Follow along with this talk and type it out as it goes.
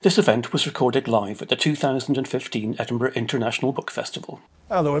This event was recorded live at the 2015 Edinburgh International Book Festival.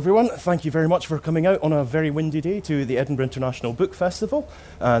 Hello everyone, thank you very much for coming out on a very windy day to the Edinburgh International Book Festival.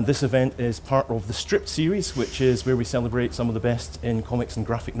 And this event is part of the Stripped series, which is where we celebrate some of the best in comics and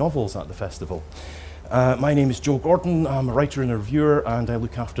graphic novels at the festival. My name is Joe Gordon, I'm a writer and a reviewer, and I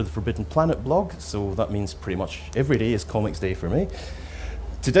look after the Forbidden Planet blog, so that means pretty much every day is Comics Day for me.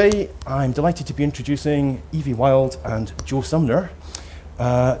 Today I'm delighted to be introducing Evie Wyld and Joe Sumner.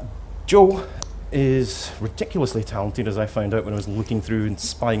 Joe is ridiculously talented, as I found out when I was looking through and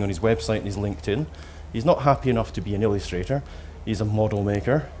spying on his website and his LinkedIn. He's not happy enough to be an illustrator. He's a model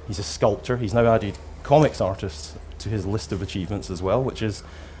maker, he's a sculptor, he's now added comics artists to his list of achievements as well, which is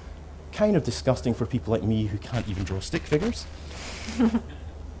kind of disgusting for people like me who can't even draw stick figures.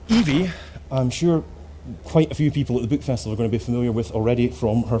 Evie, I'm sure quite a few people at the book festival are going to be familiar with already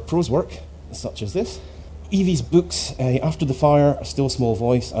from her prose work, such as this. Evie's books, After the Fire, A Still Small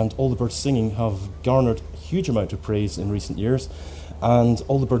Voice, and All the Birds Singing have garnered a huge amount of praise in recent years, and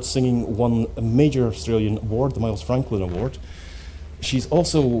All the Birds Singing won a major Australian award, the Miles Franklin Award. She's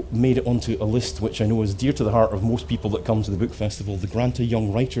also made it onto a list which I know is dear to the heart of most people that come to the book festival, the Granta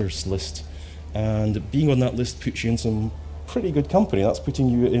Young Writers list, and being on that list puts you in some pretty good company. That's putting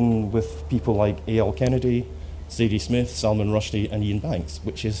you in with people like A.L. Kennedy, Sadie Smith, Salman Rushdie, and Ian Banks,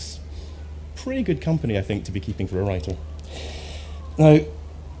 which is pretty good company, I think, to be keeping for a writer. Now,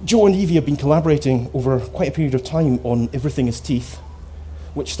 Joe and Evie have been collaborating over quite a period of time on Everything is Teeth,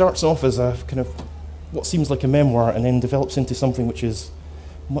 which starts off as a kind of what seems like a memoir and then develops into something which is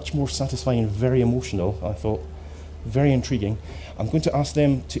much more satisfying and very emotional, I thought. Very intriguing. I'm going to ask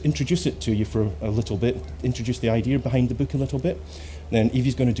them to introduce it to you for a little bit, introduce the idea behind the book a little bit. Then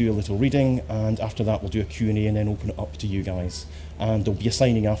Evie's going to do a little reading, and after that we'll do a Q&A and then open it up to you guys. And there'll be a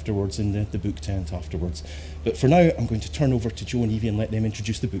signing afterwards in the book tent afterwards. But for now, I'm going to turn over to Joe and Evie and let them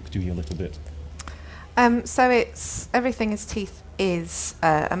introduce the book to you a little bit. So it's Everything is Teeth is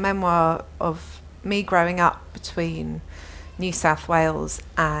a memoir of me growing up between New South Wales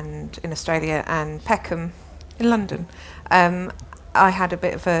and in Australia and Peckham in London. I had a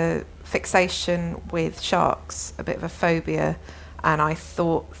bit of a fixation with sharks, a bit of a phobia, and I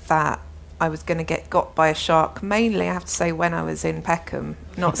thought that I was going to get got by a shark. Mainly, I have to say, when I was in Peckham,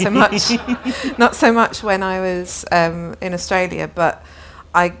 not so much, not so much when I was in Australia. But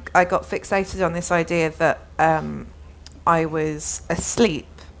I got fixated on this idea that I was asleep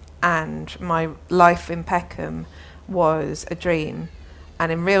and my life in Peckham was a dream.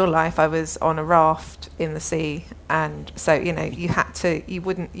 And in real life, I was on a raft in the sea, and so you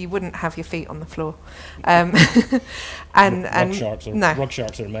wouldn't have your feet on the floor. And Rug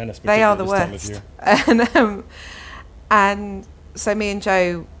sharks are a menace. They are the worst. And so me and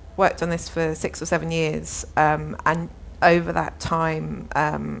Joe worked on this for 6 or 7 years, and over that time,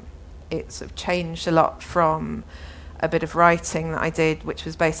 it sort of changed a lot from a bit of writing that I did, which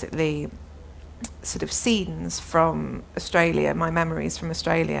was basically sort of scenes from Australia, my memories from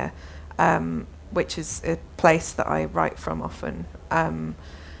Australia, which is a place that I write from often.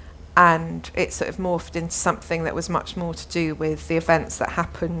 And it sort of morphed into something that was much more to do with the events that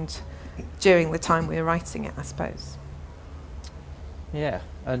happened during the time we were writing it, I suppose. Yeah,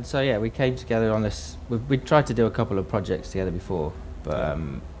 and so we came together on this. We tried to do a couple of projects together before, but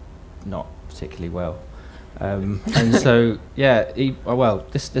not particularly well. And so,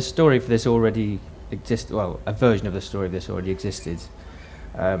 the story for this already existed. Well, a version of the story of this already existed.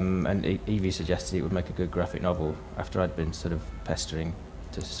 And Evie suggested it would make a good graphic novel after I'd been sort of pestering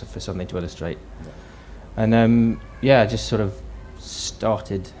for something to illustrate. Yeah. And I just sort of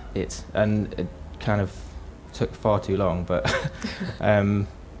started it, and it kind of took far too long. But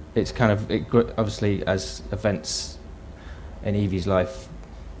it's kind of obviously as events in Evie's life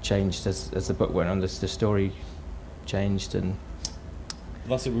changed as the book went on, the story changed. And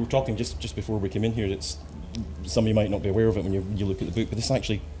that's it. We were talking just before we came in here. It's somebody might not be aware of it when you look at the book, but this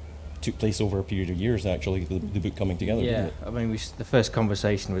actually took place over a period of years. Actually, the book coming together. Yeah, didn't it? I mean, the first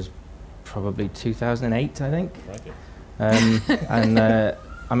conversation was probably 2008, I think. Right.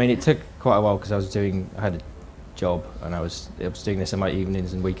 I mean, it took quite a while because I had a job and I was doing this in my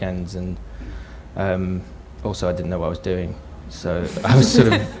evenings and weekends, and also I didn't know what I was doing. So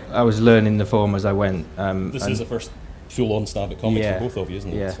I was learning the form as I went. This is the first full-on stab at comics for both of you,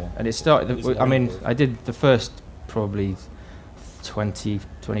 isn't it? Yeah, So and it started. I did the first probably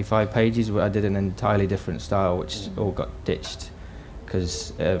 20-25 pages. I did an entirely different style, which all got ditched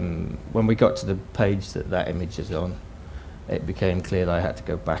because when we got to the page that image is on, it became clear that I had to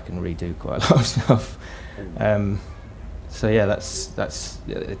go back and redo quite a lot of stuff.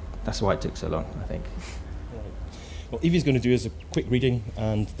 That's why it took so long, I think. What Evie's going to do is a quick reading,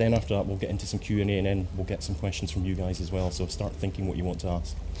 and then after that we'll get into some Q&A, and then we'll get some questions from you guys as well, so start thinking what you want to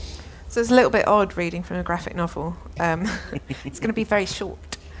ask. So it's a little bit odd reading from a graphic novel. It's going to be very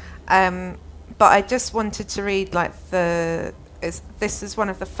short. But I just wanted to read this is one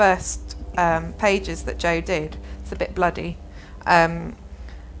of the first pages that Joe did. It's a bit bloody. And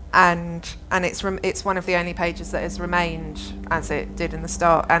it's one of the only pages that has remained as it did in the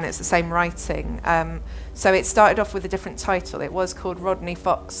start, and it's the same writing. So it started off with a different title. It was called Rodney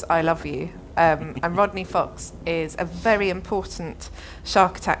Fox, I Love You. And Rodney Fox is a very important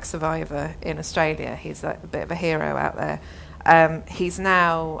shark attack survivor in Australia. He's a bit of a hero out there. He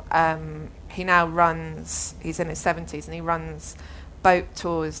now runs, he's in his 70s, and he runs boat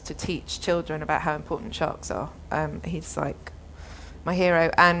tours to teach children about how important sharks are. He's like my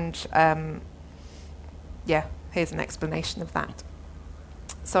hero, and here's an explanation of that.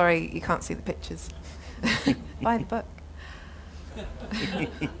 Sorry, you can't see the pictures. Buy the book.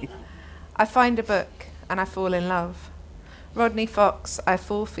 I find a book and I fall in love. Rodney Fox, I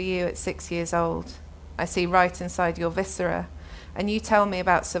fall for you at 6 years old. I see right inside your viscera, and you tell me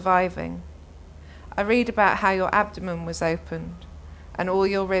about surviving. I read about how your abdomen was opened, and all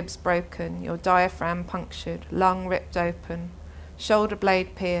your ribs broken, your diaphragm punctured, lung ripped open, shoulder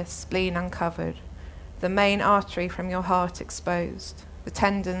blade pierced, spleen uncovered, the main artery from your heart exposed, the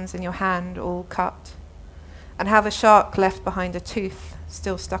tendons in your hand all cut, and how the shark left behind a tooth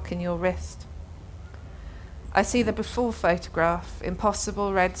still stuck in your wrist. I see the before photograph,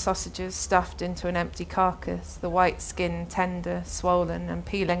 impossible red sausages stuffed into an empty carcass, the white skin tender, swollen and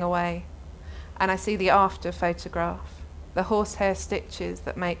peeling away. And I see the after photograph, the horsehair stitches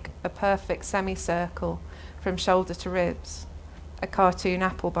that make a perfect semicircle from shoulder to ribs, a cartoon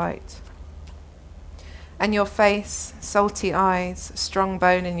apple bite. And your face, salty eyes, strong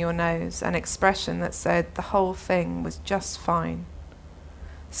bone in your nose, an expression that said the whole thing was just fine.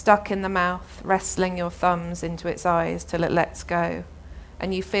 Stuck in the mouth, wrestling your thumbs into its eyes till it lets go,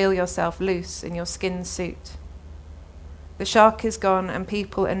 and you feel yourself loose in your skin suit. The shark is gone and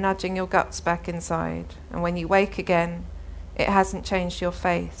people are nudging your guts back inside, and when you wake again, it hasn't changed your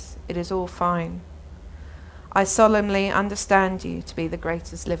face, it is all fine. I solemnly understand you to be the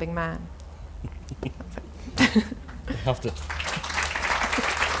greatest living man. I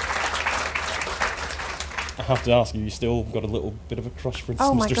have to ask you still got a little bit of a crush for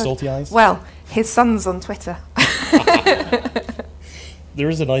Mr. Salty Eyes? Well, his son's on Twitter. There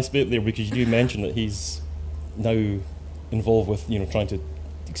is a nice bit there, because you do mention that he's now involved with, trying to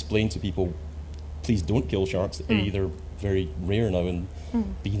explain to people, please don't kill sharks. A, they're very rare now, and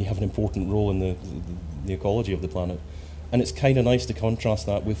B, they have an important role in the ecology of the planet. And it's kind of nice to contrast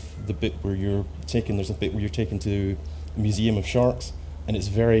that with the bit where there's a bit where you're taken to a museum of sharks, and it's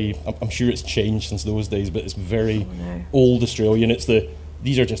very, I'm sure it's changed since those days, but it's very old Australian. It's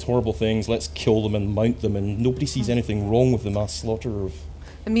these are just horrible things, let's kill them and mount them, and nobody sees anything wrong with the mass slaughter of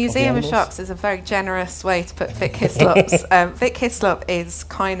the Museum of Sharks is a very generous way to put Vic Hislop's. Vic Hislop is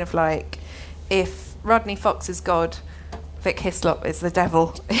kind of like, if Rodney Fox is God, Vic Hislop is the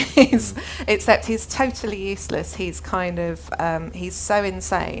devil. Except he's totally useless. He's kind of, he's so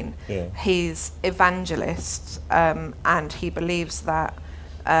insane. Yeah. He's evangelist, and he believes that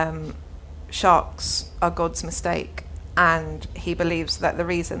sharks are God's mistake. And he believes that the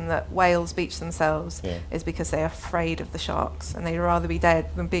reason that whales beach themselves is because they're afraid of the sharks, and they'd rather be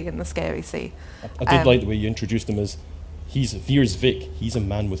dead than be in the scary sea. I did like the way you introduced him as, here's Vic, he's a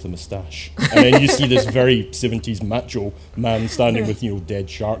man with a moustache. And then you see this very 70s macho man standing with, dead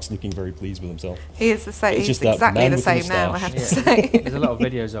sharks, looking very pleased with himself. He is the same. He's exactly the same now, I have to say. There's a lot of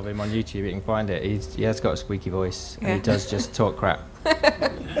videos of him on YouTube, you can find it. He has got a squeaky voice, and he does just talk crap.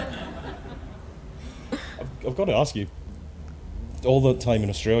 I've got to ask you, all the time in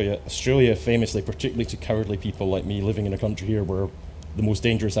Australia famously, particularly to cowardly people like me living in a country here where the most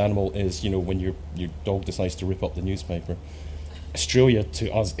dangerous animal is, when your dog decides to rip up the newspaper. Australia,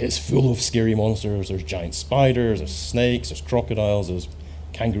 to us, is full of scary monsters. There's giant spiders, there's snakes, there's crocodiles, there's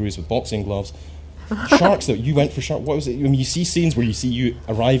kangaroos with boxing gloves. Sharks, though, you went for shark. What was it? You see scenes where you see you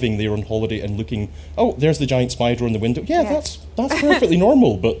arriving there on holiday and looking, oh, there's the giant spider on the window. Yeah, that's perfectly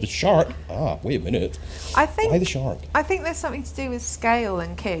normal. But the shark, wait a minute. Why the shark? I think there's something to do with scale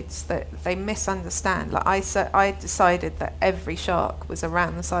and kids that they misunderstand. Like I decided that every shark was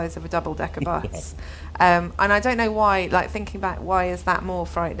around the size of a double-decker bus. And I don't know why, thinking back, why is that more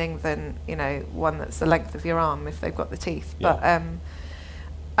frightening than, one that's the length of your arm if they've got the teeth? Yeah. But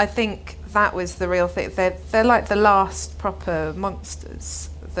I think that was the real thing. They're like the last proper monsters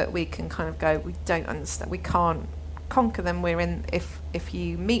that we can kind of go, we don't understand, we can't conquer them. We're in, if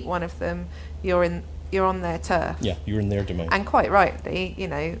you meet one of them, you're in you're on their turf. Yeah, you're in their domain. And quite rightly,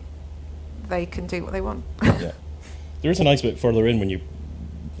 they can do what they want. Yeah. There is a nice bit further in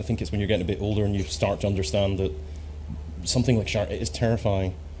I think it's when you're getting a bit older and you start to understand that something like shark, it is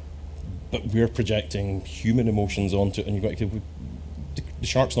terrifying, but we're projecting human emotions onto it, and you've got the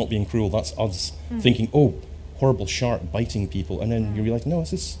shark's not being cruel, that's us thinking, oh, horrible shark biting people, and then you realise, no,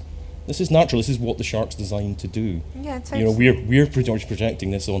 this is natural, this is what the shark's designed to do. Yeah, totally. We're projecting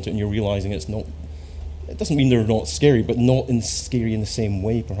this onto it, and you're realising it's not. It doesn't mean they're not scary, but not scary in the same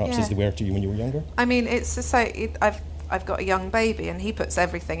way, perhaps, as they were to you when you were younger. I mean, I've got a young baby, and he puts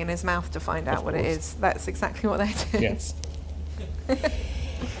everything in his mouth to find out what it is. That's exactly what they do. Yes.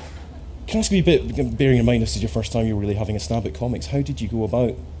 Can I ask you a bit, bearing in mind this is your first time you're really having a stab at comics, how did you go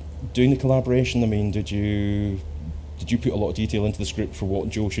about doing the collaboration? I mean, did you put a lot of detail into the script for what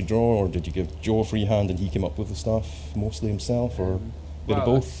Joe should draw, or did you give Joe a free hand and he came up with the stuff mostly himself, or a bit of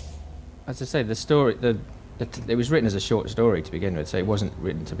both? As I say, the story, it was written as a short story to begin with, so it wasn't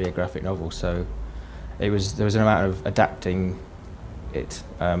written to be a graphic novel. So there was an amount of adapting it.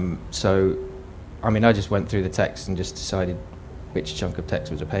 So, I mean, I just went through the text and just decided which chunk of text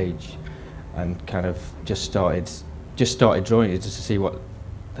was a page, and kind of just started drawing it just to see what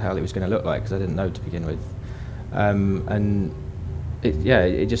the hell it was going to look like, because I didn't know to begin with. And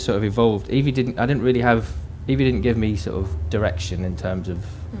it just sort of evolved. Evie didn't give me sort of direction in terms of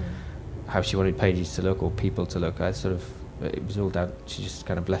how she wanted pages to look or people to look. It was all down. She just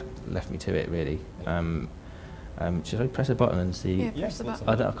kind of left me to it, really. Should I press a button and see? Yeah, press the button.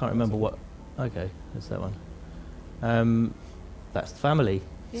 I can't remember what. Okay, there's that one. That's family.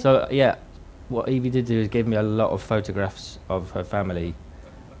 Yeah. So what Evie did do is give me a lot of photographs of her family.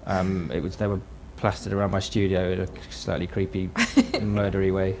 They were plastered around my studio in a slightly creepy,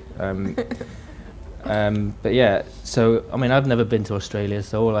 murdery way. But yeah, so I mean, I've never been to Australia,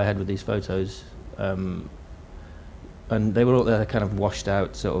 so all I had were these photos, and they were all there, kind of washed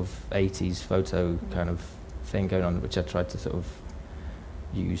out, sort of 80s photo kind of thing going on, which I tried to sort of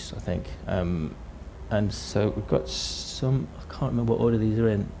use, I think. And so we've got some. I can't remember what order these are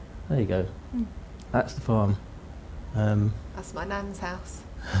in. There you go. That's the farm. That's my nan's house.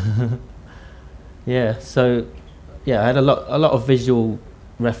 Yeah. So I had a lot of visual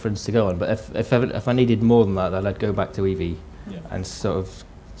reference to go on, but if I needed more than that, then I'd go back to Evie and sort of,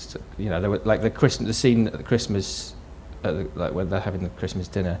 there were like the scene at the Christmas, like when they're having the Christmas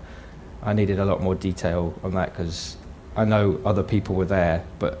dinner. I needed a lot more detail on that because I know other people were there,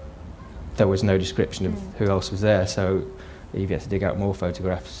 but there was no description of who else was there. So Evie had to dig out more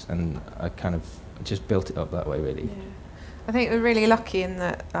photographs, and I kind of just built it up that way, really. Yeah. I think we're really lucky in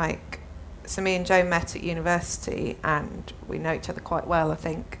that, so me and Joe met at university, and we know each other quite well, I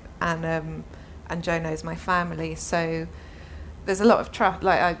think, and Joe knows my family, so there's a lot of trust.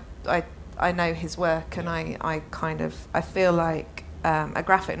 Like I know his work, and I feel like a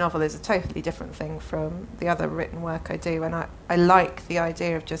graphic novel is a totally different thing from the other written work I do, and I like the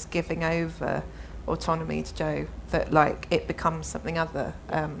idea of just giving over autonomy to Joe, that it becomes something other.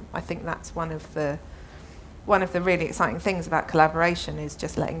 I think that's one of the really exciting things about collaboration, is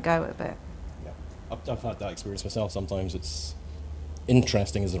just letting go of it. I've had that experience myself. Sometimes it's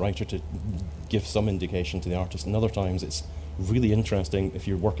interesting as a writer to give some indication to the artist, and other times it's really interesting if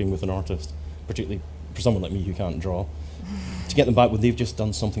you're working with an artist, particularly for someone like me who can't draw, to get them back when they've just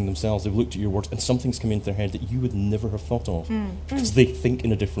done something themselves, they've looked at your words and something's come into their head that you would never have thought of, because they think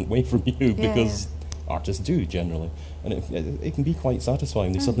in a different way from you, because artists do generally, and it can be quite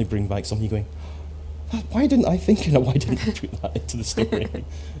satisfying. They suddenly bring back something going, why didn't I think of it? Why didn't I put that into the story?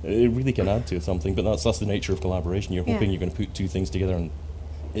 It really can add to something, but that's the nature of collaboration. You're hoping you're going to put two things together, and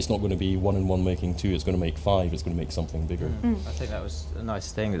it's not going to be 1 and 1 making 2. It's going to make 5. It's going to make something bigger. I think that was a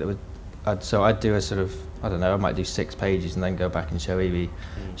nice thing. I'd do a sort of, I don't know, I might do 6 pages and then go back and show Evie.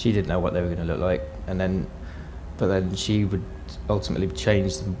 She didn't know what they were going to look like, but then she would ultimately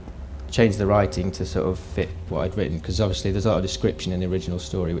change the writing to sort of fit what I'd written, because obviously there's a lot of description in the original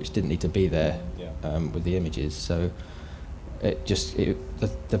story which didn't need to be there. With the images, so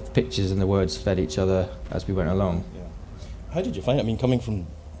the pictures and the words fed each other as we went along. How did you find it? I mean, coming from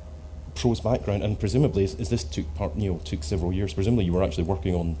prose background, and presumably as this took several years, presumably you were actually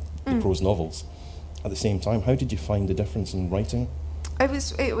working on the prose novels at the same time. How did you find the difference in writing?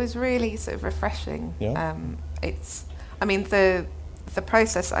 It was really sort of refreshing. The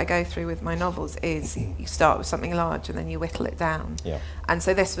process I go through with my novels is you start with something large and then you whittle it down. And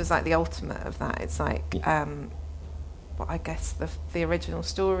so this was like the ultimate of that. It's like, I guess the original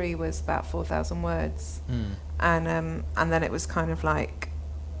story was about 4,000 words, and then it was kind of like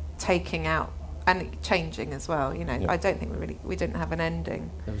taking out and changing as well. I don't think we didn't have an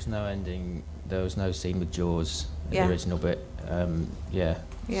ending. There was no ending. there was no scene with Jaws in Yeah. the original bit. Yeah.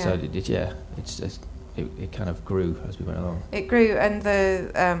 Yeah. So it's just, it kind of grew as we went along. It grew, and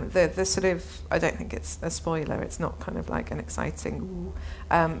the sort of, I don't think it's a spoiler, it's not kind of like an exciting,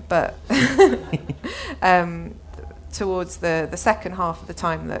 but towards the second half of the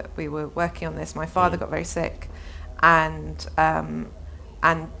time that we were working on this, my father got very sick and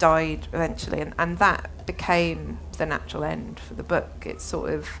died eventually, and that became the natural end for the book. It sort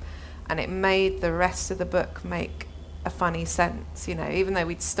of, and it made the rest of the book make a funny sense, you know, even though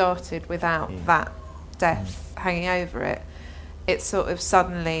we'd started without that death hanging over it. It sort of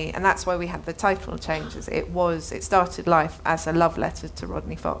suddenly, and that's why we had the title changes. It started life as a love letter to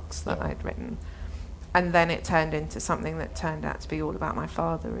Rodney Fox that I'd written, and then it turned into something that turned out to be all about my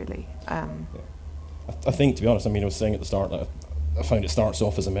father, really. I think, to be honest, I mean, I was saying at the start that I found it starts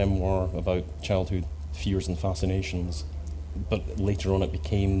off as a memoir about childhood fears and fascinations, but later on it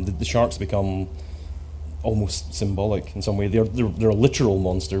became, the sharks become almost symbolic in some way. They're a literal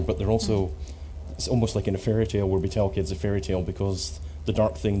monster, but they're also, it's almost like in a fairy tale where we tell kids a fairy tale because the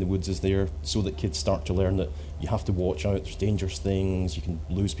dark thing in the woods is there so that kids start to learn that you have to watch out, there's dangerous things, you can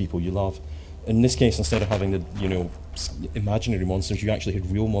lose people you love. In this case, instead of having the, you know, imaginary monsters, you actually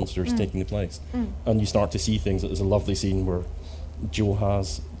had real monsters taking the place. And you start to see things. There's a lovely scene where Joe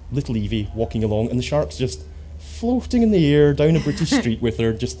has little Evie walking along and the shark's just floating in the air down a British street with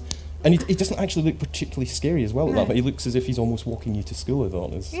her, just, and he doesn't actually look particularly scary as well at that, but he looks as if he's almost walking you to school, I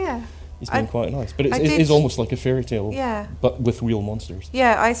thought. He's been quite nice. But it is almost like a fairy tale, but with real monsters.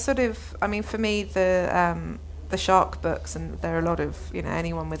 Yeah, I mean, for me, the shark books, and there are a lot of, you know,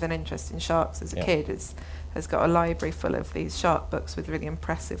 anyone with an interest in sharks as a kid has got a library full of these shark books with really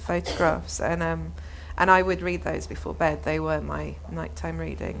impressive photographs, and I would read those before bed. They were my nighttime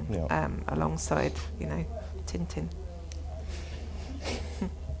reading, alongside, you know, Tintin.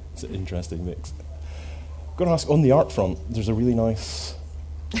 It's an interesting mix. I'm going to ask, on the art front, there's a really nice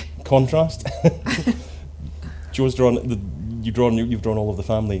contrast. Joe's you've drawn all of the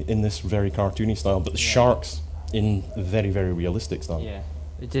family in this very cartoony style, but the sharks in a very, very realistic style. Yeah,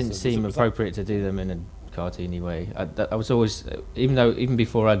 it didn't seem appropriate to do them in a cartoony way. I was always, even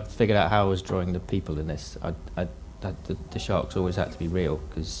before I'd figured out how I was drawing the people in this, the sharks always had to be real,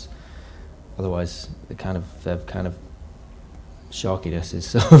 because otherwise their kind of sharkiness is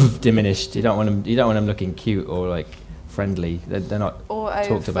sort of diminished. You don't want them looking cute or like friendly. They're not or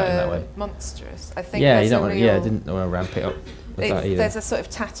talked about in that way. Monstrous. I think. Yeah, you don't want. Yeah, I didn't want to ramp it up. There's a sort of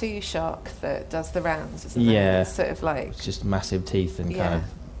tattoo shark that does the rounds, isn't there? Yeah, it's sort of like it's just massive teeth and kind of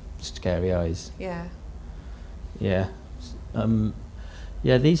scary eyes. Yeah. Yeah.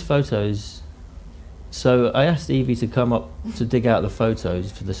 These photos. So I asked Evie to come up to dig out the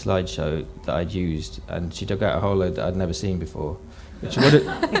photos for the slideshow that I'd used, and she dug out a whole load that I'd never seen before, which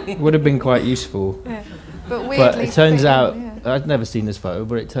would have been quite useful. Yeah. But weirdly, it turns out I'd never seen this photo,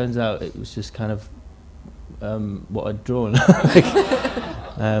 but it turns out it was just kind of what I'd drawn.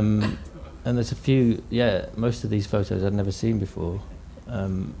 And there's a few, most of these photos I'd never seen before. It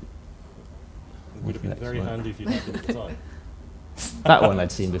would have been very handy if you had them at the time. That one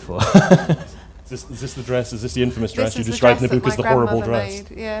I'd seen before. Is this the dress? Is this the infamous dress you described in the book as the horrible dress?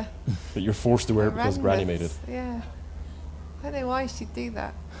 Made, yeah. But you're forced to wear it because Granny made it. Yeah. I don't know why she'd do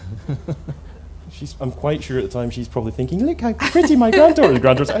that. I'm quite sure at the time she's probably thinking, look how pretty my granddaughter. The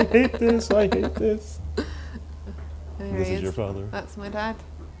granddaughter's, I hate this. This is your father. That's my dad.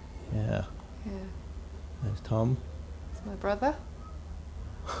 Yeah. Yeah. There's Tom. It's my brother.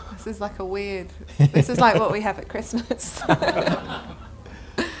 This is like this is like what we have at Christmas.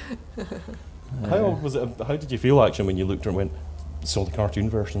 How did you feel actually when you looked and saw the cartoon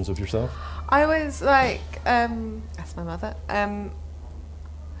versions of yourself? I was like, that's my mother.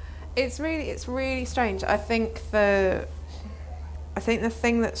 It's really strange. I think the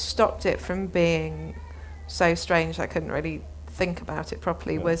thing that stopped it from being so strange I couldn't really think about it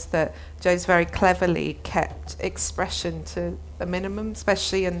properly was that Joe's very cleverly kept expression to a minimum,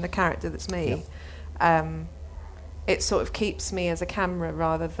 especially in the character that's me. It sort of keeps me as a camera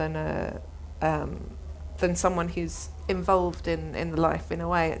rather than than someone who's involved in the life in a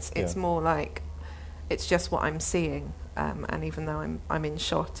way. It's more like it's just what I'm seeing, and even though I'm in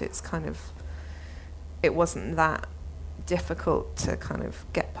shot, it's kind of, it wasn't that difficult to kind of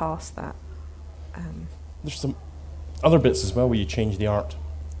get past that. There's some other bits as well where you change the art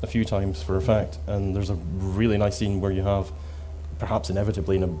a few times for effect, and there's a really nice scene where you have, perhaps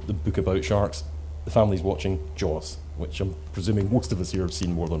inevitably in a book about sharks, the family's watching Jaws, which I'm presuming most of us here have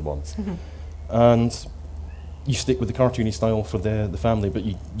seen more than once. And you stick with the cartoony style for the family, but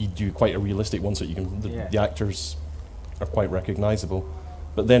you do quite a realistic one so you can the actors are quite recognisable.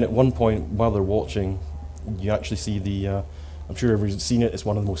 But then at one point, while they're watching, you actually see I'm sure everyone's seen it, it's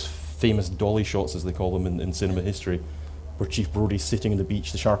one of the most famous dolly shots, as they call them in cinema history, where Chief Brody's sitting on the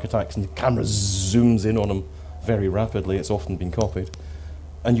beach, the shark attacks, and the camera zooms in on him very rapidly. It's often been copied.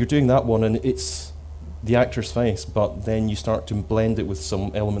 And you're doing that one, and it's the actor's face, but then you start to blend it with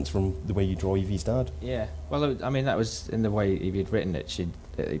some elements from the way you draw Evie's dad. Yeah. Well, I mean, that was in the way Evie had written it.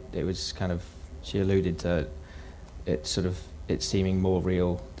 It was kind of, she alluded to it sort of, it seeming more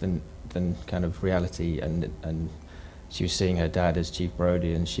real than kind of reality, and she was seeing her dad as Chief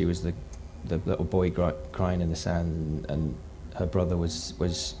Brody, and she was the little boy crying in the sand, and her brother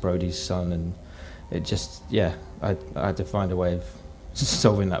was Brody's son, and it just, yeah, I had to find a way of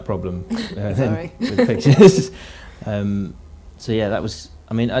solving that problem Sorry. with pictures. So yeah, that was,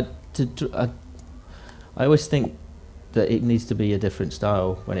 I mean, I always think that it needs to be a different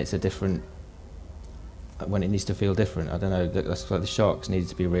style when it needs to feel different. I don't know, that's like the sharks needed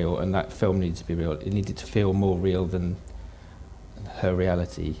to be real, and that film needed to be real. It needed to feel more real than her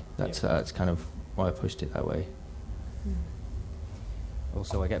reality. That's kind of why I pushed it that way.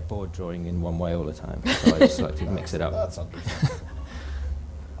 Also, I get bored drawing in one way all the time, so I just like to mix it up. That's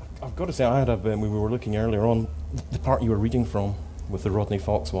I've got to say, I had when we were looking earlier on, the part you were reading from with the Rodney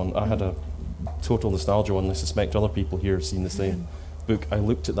Fox one, I had a total nostalgia one, and I suspect other people here have seen the same book. I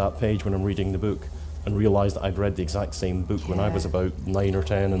looked at that page when I'm reading the book and realised that I'd read the exact same book when I was about 9 or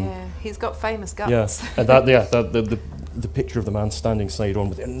 10. And he's got famous guts. Yeah, and the picture of the man standing side on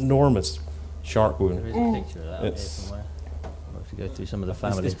with the enormous shark wound. There is a picture of that here somewhere. If you go through some of the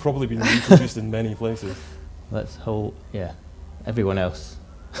family. It's probably been reproduced in many places. That's everyone else.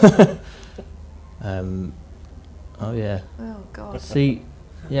 Oh yeah. Oh God. See,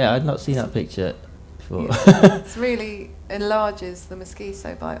 yeah, I'd not seen that picture before. It really enlarges the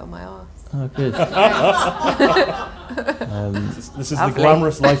mosquito bite on my arse. Oh, good. This is the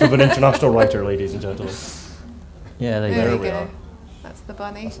glamorous life of an international writer, ladies and gentlemen. Yeah, There we we are. go. That's the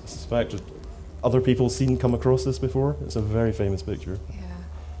bunny. I suspect other people come across this before. It's a very famous picture. Yeah,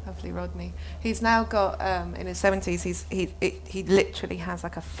 lovely Rodney. He's now got in his 70s. He literally has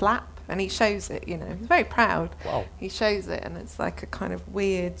like a flap, and he shows it. You know, he's very proud. Wow. He shows it, and it's like a kind of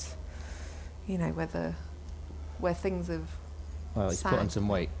weird, you know, where things have. Well, he's put on some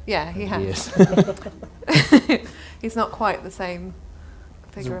weight. Yeah, he has. Yes. He's not quite the same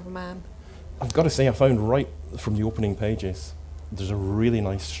figure of a man. I've got to say, I found right from the opening pages, there's a really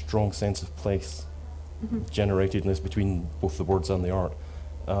nice, strong sense of place generated in this between both the words and the art.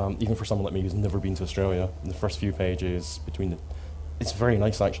 Even for someone like me who's never been to Australia, in the first few pages it's very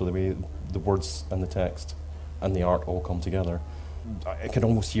nice actually the way the words and the text and the art all come together. I can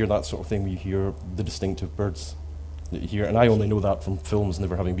almost hear that sort of thing when you hear the distinctive birds that you hear, and I only know that from films,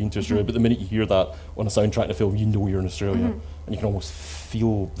 never having been to Australia, but the minute you hear that on a soundtrack in a film, you know you're in Australia, and you can almost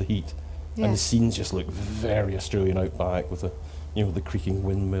feel the heat. Yeah. And the scenes just look very Australian outback with the creaking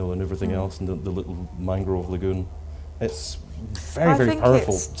windmill and everything else, and the little mangrove lagoon. It's very, very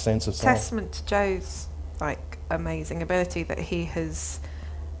powerful sense of style. Testament to Joe's like amazing ability that he's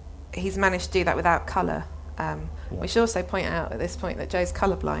managed to do that without colour. We should also point out at this point that Joe's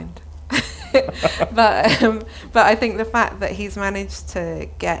colourblind. but I think the fact that he's managed to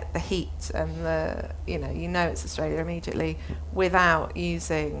get the heat and you know it's Australia immediately without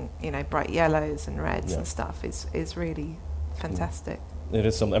using bright yellows and reds and stuff is really fantastic. It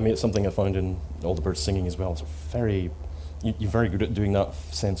is something. I mean, it's something I found in All the Birds Singing as well. It's you're very good at doing that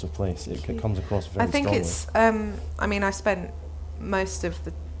sense of place. It comes across very strongly. It's. I mean, I spent most of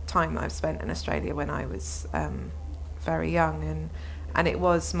the time that I've spent in Australia when I was very young, and it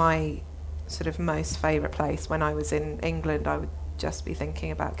was my sort of most favourite place. When I was in England, I would just be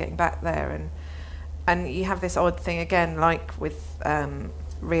thinking about getting back there, and you have this odd thing again, like with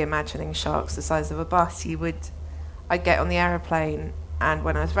reimagining sharks the size of a bus. I'd get on the aeroplane, and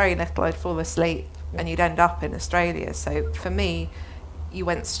when I was very little, I'd fall asleep, and you'd end up in Australia. So for me, you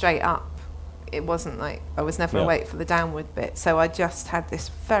went straight up. It wasn't like I was never awake for the downward bit. So I just had this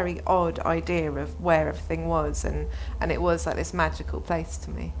very odd idea of where everything was, and it was like this magical place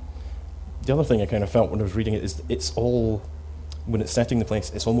to me. The other thing I kind of felt when I was reading it is it's all, when it's setting the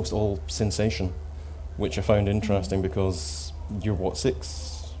place, it's almost all sensation, which I found interesting because you're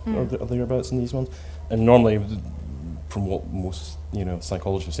 6 or thereabouts in these ones, and normally, from what most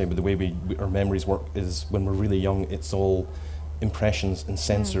psychologists say, but the way our memories work is when we're really young, it's all impressions and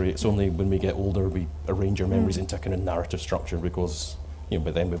sensory. It's only when we get older we arrange our memories into a kind of narrative structure because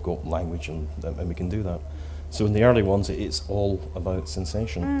by then we've got language and we can do that. So in the early ones, it's all about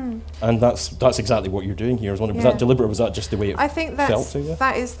sensation, and that's exactly what you're doing here. I was wondering, was that deliberate? Or was that just the way it felt to you?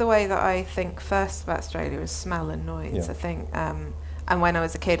 That is the way that I think first about Australia is smell and noise. Yeah. I think, And when I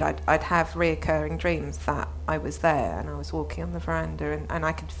was a kid, I'd have reoccurring dreams that I was there and I was walking on the veranda, and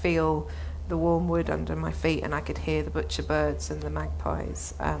I could feel the warm wood under my feet, and I could hear the butcher birds and the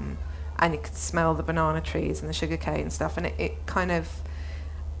magpies, and you could smell the banana trees and the sugarcane and stuff. And it kind of,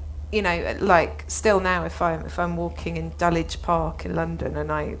 you know, like still now, if I'm walking in Dulwich Park in London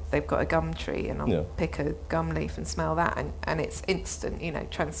and they've got a gum tree, and I'll pick a gum leaf and smell that, and it's instant, you know,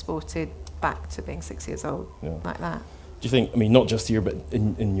 transported back to being 6 years old, like that. Do you think, I mean, not just here, but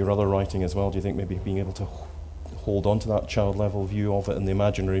in your other writing as well, do you think maybe being able to hold on to that child level view of it and the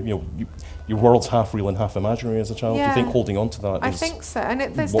imaginary, you know, your world's half real and half imaginary as a child, do you think holding on to that I is think so, and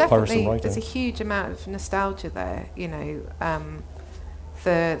there's definitely there's a huge amount of nostalgia there, you know.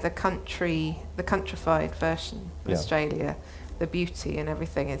 The countrified version of Australia, the beauty and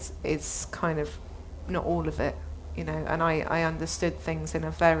everything is kind of not all of it, you know. And I understood things in a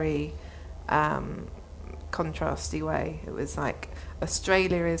very contrasty way. It was like,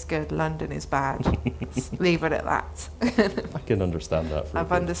 Australia is good, London is bad. Leave it at that. I can understand that.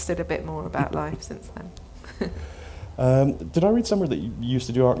 I've understood a bit more about life since then. Did I read somewhere that you used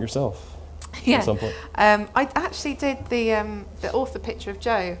to do art yourself? Yeah, at some point? I actually did the author picture of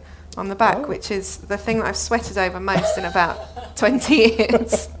Joe on the back, which is the thing that I've sweated over most in about 20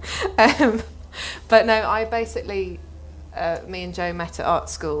 years. But no, I basically, me and Joe met at art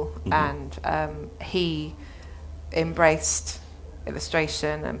school, and he embraced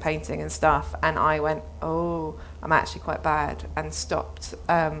illustration and painting and stuff, and I went, oh, I'm actually quite bad, and stopped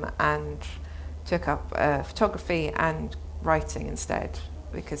and took up photography and writing instead,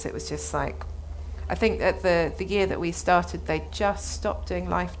 because it was just like, I think that the year that we started, they just stopped doing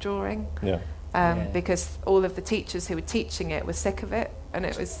life drawing, because all of the teachers who were teaching it were sick of it, and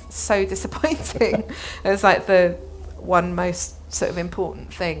it was so disappointing. It was like the one most sort of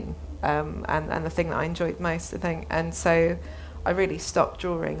important thing, and the thing that I enjoyed most, I think. And so I really stopped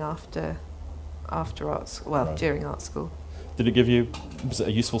drawing after art school, during art school. Did it give you, was it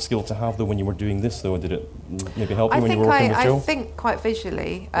a useful skill to have though when you were doing this though? Did it maybe help you when you were working with Joe? I think quite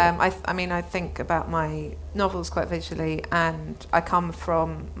visually. I mean, I think about my novels quite visually, and I come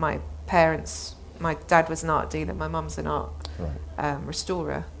from my parents. My dad was an art dealer, my mum's an art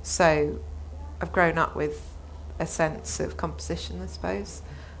restorer. So I've grown up with a sense of composition, I suppose.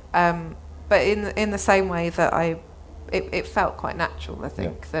 But in the same way that it felt quite natural, I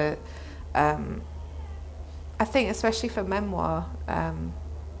think, that I think especially for memoir,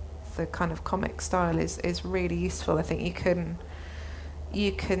 the kind of comic style is really useful. I think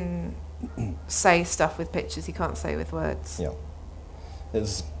you can say stuff with pictures you can't say with words. Yeah,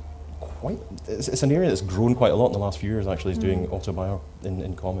 it's an area that's grown quite a lot in the last few years. Actually, is doing autobiography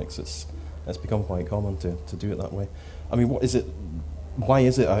in comics. It's become quite common to do it that way. I mean, what is it? Why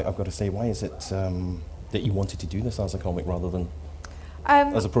is it? I've got to say, why is it that you wanted to do this as a comic rather than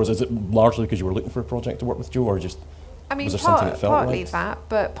as a prose? Is it largely because you were looking for a project to work with Joe, or just was there something that felt partly right? that,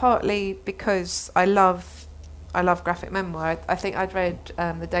 but partly because I love graphic memoir. I think I'd read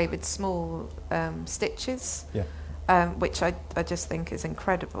the David Small Stitches, which I just think is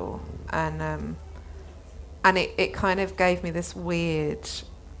incredible, and it kind of gave me this weird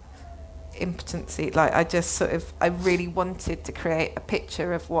impotency. Like I really wanted to create a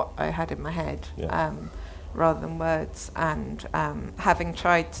picture of what I had in my head. Rather than words, and having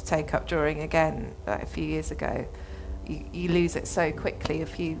tried to take up drawing again a few years ago, you lose it so quickly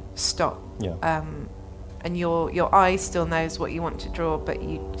if you stop. And your eye still knows what you want to draw, but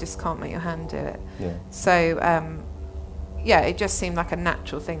you just can't make your hand do it. So it just seemed like a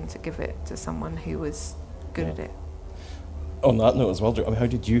natural thing to give it to someone who was good at it. On that note as well, I mean, how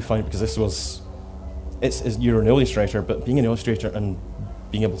did you find, because this was, you're an illustrator, but being an illustrator and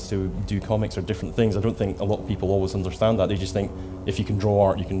being able to do comics are different things. I don't think a lot of people always understand that. They just think if you can draw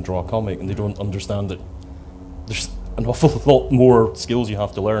art, you can draw a comic, and they don't understand that there's an awful lot more skills you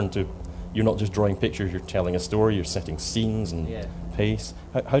have to learn to. You're not just drawing pictures, you're telling a story, you're setting scenes and pace.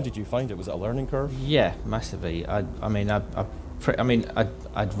 How did you find it? Was it a learning curve? Yeah, massively. I'd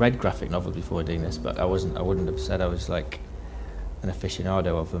read graphic novels before doing this, but I wouldn't have said I was like an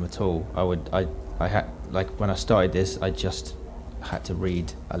aficionado of them at all. I had, like, when I started this, I just had to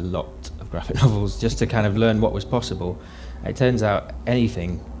read a lot of graphic novels just to kind of learn what was possible. It turns out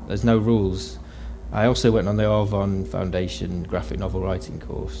there's no rules. I also went on the Arvon Foundation graphic novel writing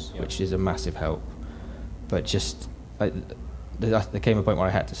course, which is a massive help. But just there came a point where I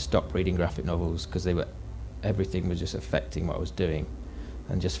had to stop reading graphic novels because everything was just affecting what I was doing,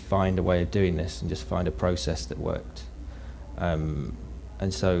 and just find a way of doing this and just find a process that worked. And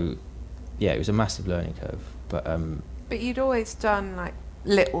so, it was a massive learning curve. But you'd always done like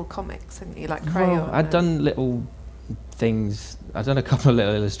little comics, hadn't you, like Crayon? Well, I'd done little things. I've done a couple of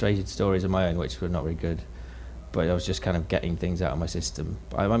little illustrated stories of my own, which were not very good. But I was just kind of getting things out of my system.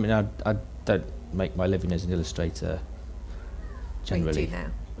 I mean, I don't make my living as an illustrator generally. We do now.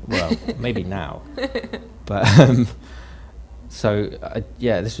 Well, maybe now. But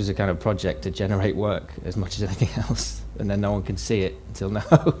this was a kind of project to generate work as much as anything else, and then no one can see it until now.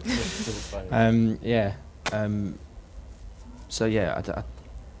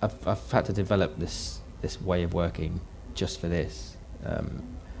 I've had to develop this way of working just for this.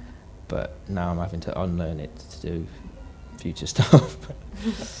 But now I'm having to unlearn it to do future stuff.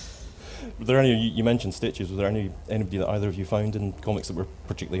 Were there any, you mentioned Stitches, was there anybody that either of you found in comics that were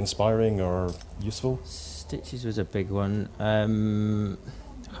particularly inspiring or useful? Stitches was a big one.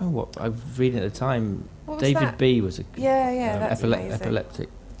 What I was reading at the time, What was David that? B was a that's amazing. epileptic.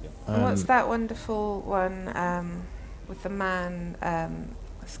 And what's that wonderful one with the man?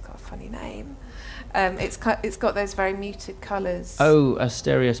 It's got a funny name. It's got those very muted colours. Oh,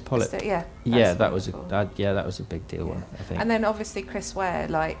 Asterios Polyp. Yeah. Yeah, that's that was wonderful. a big deal one, I think. And then obviously Chris Ware,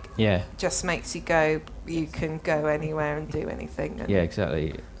 just makes you go. You can go anywhere and do anything. And Yeah,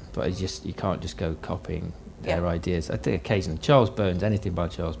 exactly. But you can't just go copying their ideas. I think occasionally Charles Burns, anything by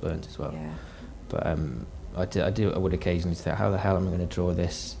Charles Burns as well. Yeah. But I would occasionally say, how the hell am I going to draw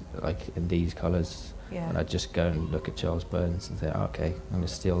this in these colours? Yeah. And I'd just go and look at Charles Burns and say, okay, I'm going to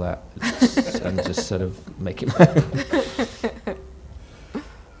steal that and just sort of make it my own.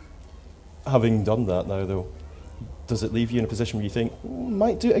 Having done that now, though, does it leave you in a position where you think,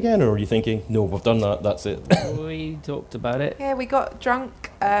 might do it again, or are you thinking, no, we've done that, that's it? We talked about it. Yeah, we got drunk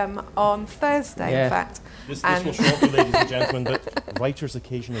on Thursday, in fact. This will shock you, ladies and gentlemen, but writers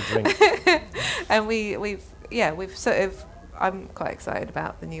occasionally drink. And we've sort of. I'm quite excited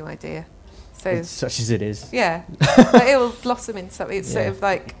about the new idea. So It's such as it is. yeah, but it will blossom into something. It's sort Yeah. of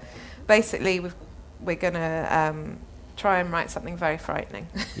like, basically, we're gonna try and write something very frightening.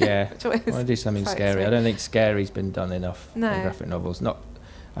 Yeah, Which I always want to do something excites scary. me. I don't think scary's been done enough No. in graphic novels.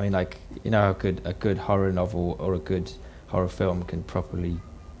 I mean, how a good horror novel or a good horror film can properly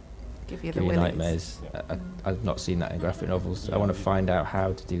Give you the give you willies. nightmares. Yeah. I've not seen that in graphic novels. Yeah. I want to find out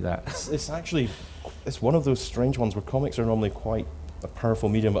how to do that. It's one of those strange ones where comics are normally quite a powerful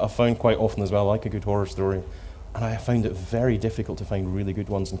medium, but I found quite often as well, I like a good horror story, and I found it very difficult to find really good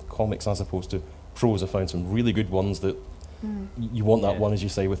ones in comics as opposed to prose. I found some really good ones that you want that Yeah. one, as you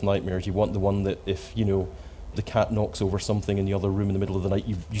say, with nightmares. You want the one that if, the cat knocks over something in the other room in the middle of the night,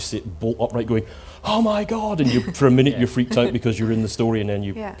 you sit bolt upright going, oh my God, and for a minute you're freaked out because you're in the story, and then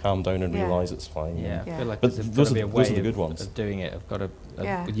you calm down and Yeah. realise it's fine. Yeah, Yeah. I feel like But there's those got to are- be a those way are the good of, ones. of doing it. I've got to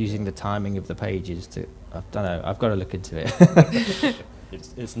Yeah. using the timing of the pages to. I don't know. I've got to look into it.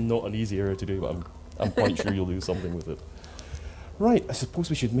 It's not an easy area to do, but I'm quite sure you'll do something with it. Right, I suppose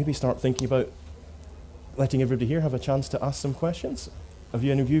we should maybe start thinking about letting everybody here have a chance to ask some questions. Have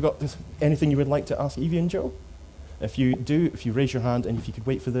any of you got anything you would like to ask Evie and Joe? If you do, if you raise your hand and if you could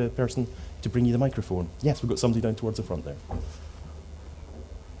wait for the person to bring you the microphone. Yes, we've got somebody down towards the front there.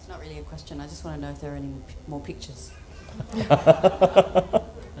 It's not really a question. I just want to know if there are any more pictures.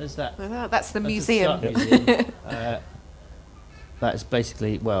 There's that. Oh, that's the That's a museum. start museum. That's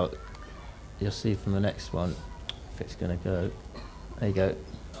basically, well, you'll see from the next one if it's going to go. There you go.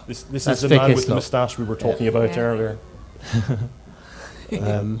 This That's is the Vic man with the Hislop. moustache we were talking about Yeah. earlier.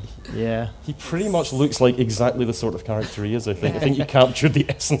 Yeah. He pretty much looks like exactly the sort of character he is, I think. I think you captured the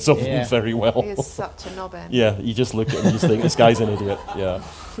essence of Yeah. him very well. He is such a knob end. Yeah, you just look at him and you just think, this guy's an idiot. Yeah.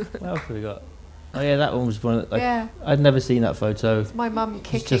 What else have we got? Oh yeah, that one was one. Yeah. I'd never seen that photo. My mum It's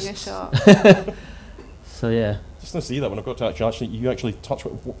kicking a just- shark. So yeah. Just to see that when I've got to you actually touch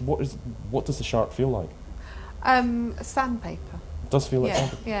what does the shark feel like? Sandpaper. It does feel like Yeah,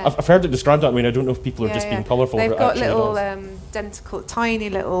 sandpaper. yeah. I've heard it described that way, and I don't know if people are Yeah, just being yeah. colourful. They've or it got actually little does. tiny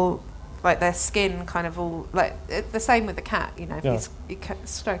little, like their skin kind of all like the same with the cat. You know, if Yeah. you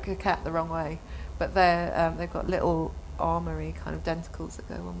stroke a cat the wrong way, but they've got little armoury kind of denticles that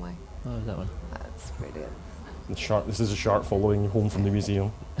go one way. Oh, is that one? That's brilliant. The shark. This is a shark following you home from the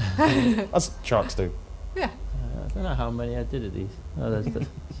museum. As sharks do. Yeah. I don't know how many I did of these. Oh, there's the.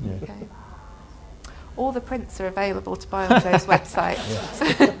 Yeah. Okay. All the prints are available to buy on Joe's website.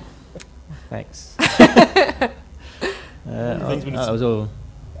 Thanks. Things when that it's- was all.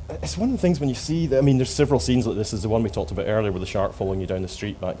 It's one of the things when you see. There's several scenes like this. There's the one we talked about earlier, with the shark following you down the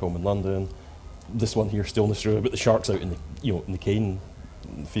street back home in London. This one here, still in Australia, but the shark's out in the cane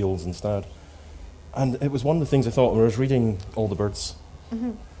fields instead. And it was one of the things I thought when I was reading All the Birds.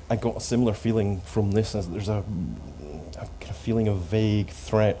 Mm-hmm. I got a similar feeling from this, as there's a kind of feeling of vague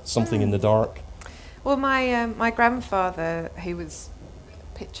threat, something in the dark. Well, my grandfather, who was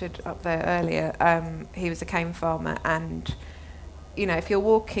pictured up there earlier, he was a cane farmer, and if you're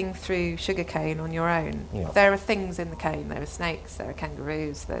walking through sugarcane on your own, there are things in the cane. There are snakes, there are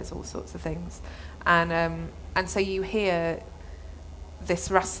kangaroos, there's all sorts of things, and so you hear this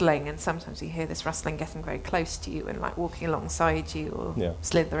rustling, and sometimes you hear this rustling getting very close to you and like walking alongside you or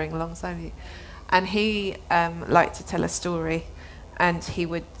slithering alongside you. And he liked to tell a story, and he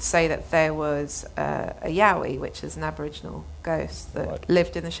would say that there was a yowie, which is an Aboriginal ghost that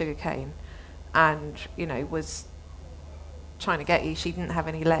lived in the sugarcane, and was trying to get you. She didn't have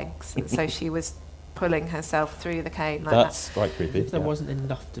any legs, and so she was pulling herself through the cane like That's quite creepy. There wasn't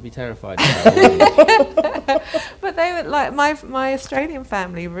enough to be terrified about. But they were like, my Australian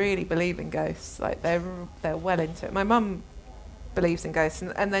family really believe in ghosts. Like they're well into it. My mum believes in ghosts,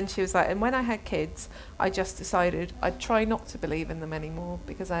 and then she was like, and when I had kids, I just decided I'd try not to believe in them anymore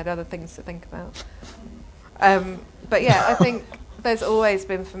because I had other things to think about. But yeah, I think there's always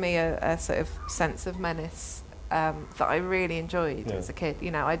been for me a sort of sense of menace that I really enjoyed as a kid.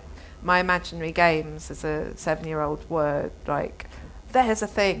 My imaginary games as a 7-year-old were like, there's a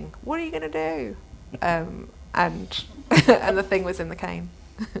thing, what are you going to do? And the thing was in the cane.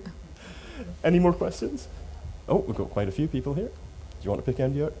 Any more questions? Oh, we've got quite a few people here. Do you want to pick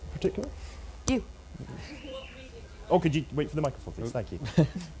anybody out in particular? You. Oh, could you wait for the microphone, please? Thank you.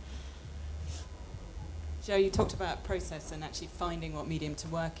 Joe, you talked about process and actually finding what medium to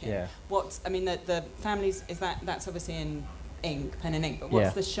work in. Yeah. The families, that's obviously in ink, pen and ink, but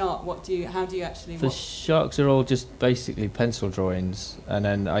what's the shark? How do you actually... The sharks are all just basically pencil drawings, and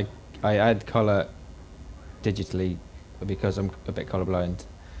then I add colour digitally because I'm a bit colourblind,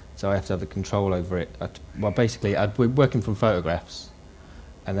 so I have to have the control over it. I'd be working from photographs,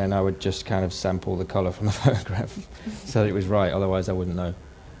 and then I would just kind of sample the colour from the photograph so that it was right, otherwise I wouldn't know.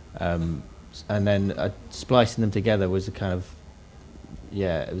 And then splicing them together was a kind of,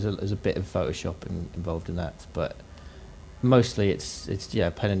 it was a bit of Photoshop involved in that, but mostly it's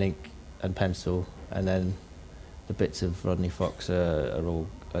pen and ink and pencil, and then the bits of Rodney Fox are all,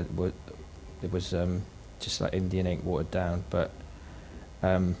 it was just like Indian ink watered down, but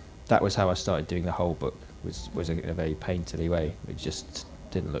that was how I started doing the whole book, was in a very painterly way. It just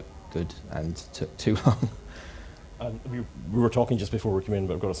didn't look good and took too long. And we were talking just before we came in,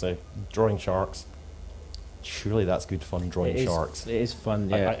 but I've got to say, drawing sharks, surely that's good fun, drawing sharks. It is fun,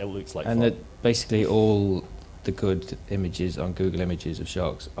 yeah. It looks like fun. And basically all the good images on Google Images of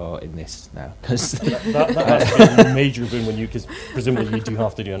sharks are in this now. Cause that's a major boon because presumably you do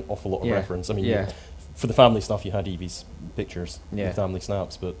have to do an awful lot of reference. I mean, for the family stuff, you had Evie's pictures, the family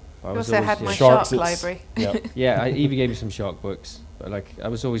snaps, but... I also had my shark library. Evie gave me some shark books. But I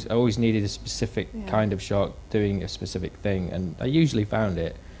always needed a specific kind of shark doing a specific thing, and I usually found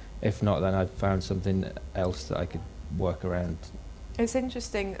it. If not, then I found something else that I could work around. It's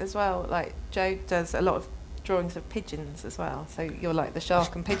interesting as well. Like Joe does a lot of drawings of pigeons as well, so you're like the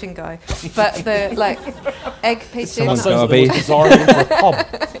shark and pigeon guy. But the egg pigeon. Someone's got to be.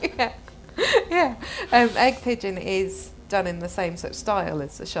 Egg pigeon is done in the same sort of style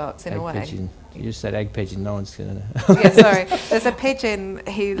as the sharks in a way. Pigeon. You just said egg pigeon, no one's going to know. Sorry. There's a pigeon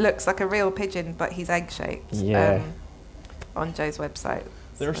who looks like a real pigeon, but he's egg-shaped on Joe's website.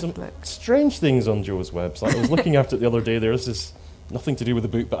 There are some strange things on Joe's website. I was looking at it the other day. This is nothing to do with the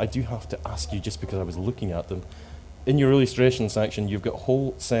book, but I do have to ask you just because I was looking at them. In your illustration section, you've got a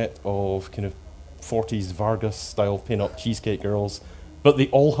whole set of kind of 40s Vargas-style pin-up cheesecake girls, but they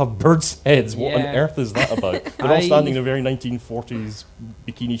all have birds' heads. What on earth is that about? They're all standing in very 1940s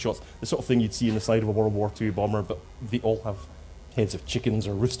bikini shots, the sort of thing you'd see in the side of a World War II bomber, but they all have heads of chickens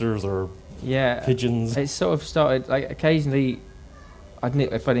or roosters or pigeons. It sort of started, occasionally,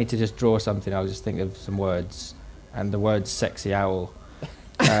 if I need to just draw something, I'll just think of some words, and the word sexy owl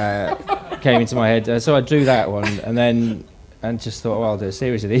came into my head. So I drew that one, and just thought, I'll do a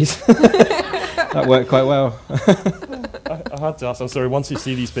series of these. That worked quite well. I had to ask. I'm sorry. Once you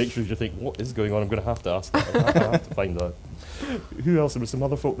see these pictures, you think, "What is going on?" I'm going to have to ask. I have to find out. Who else? There were some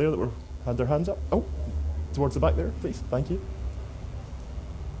other folk there that had their hands up. Oh, towards the back there, please. Thank you.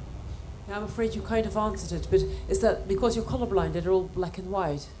 Yeah, I'm afraid you kind of answered it, but is that because you're colourblind? They're all black and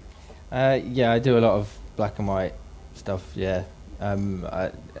white. I do a lot of black and white stuff. Yeah.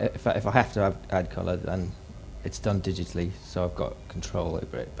 If I have to add colour, then it's done digitally, so I've got control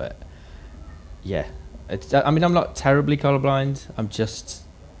over it. But yeah. I'm not terribly colourblind. I'm just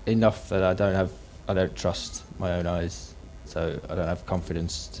enough that I don't trust my own eyes, so I don't have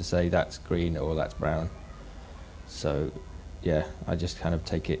confidence to say that's green or that's brown. So, I just kind of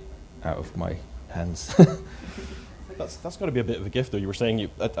take it out of my hands. That's got to be a bit of a gift, though. You were saying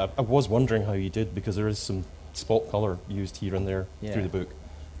I was wondering how you did, because there is some spot colour used here and there through the book.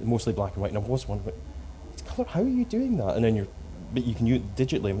 mostly black and white. And I was wondering, it's colour. How are you doing that? And then but you can use it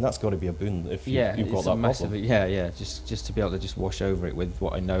digitally. I mean, that's got to be a boon if you've got that problem. Yeah. Just to be able to just wash over it with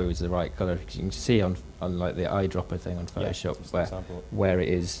what I know is the right colour. Because you can see on like the eyedropper thing on Photoshop where it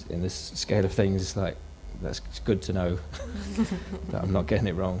is in this scale of things. It's like, that's good to know that I'm not getting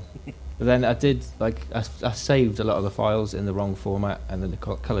it wrong. But then I did, I saved a lot of the files in the wrong format, and then the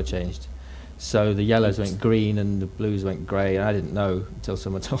colour changed. So the yellows went green and the blues went grey, and I didn't know until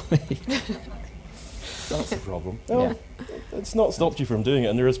someone told me. That's the problem. Well, it's not stopped you from doing it,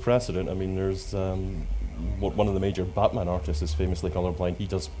 and there is precedent. I mean, there's one of the major Batman artists is famously colourblind. He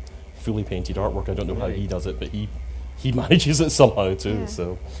does fully painted artwork. I don't know how he does it, but he manages it somehow too. Yeah.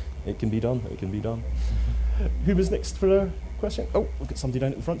 So it can be done. It can be done. Who was next for a question? Oh, we've got somebody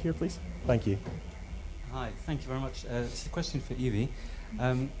down at the front here, please. Thank you. Hi, thank you very much. It's a question for Evie.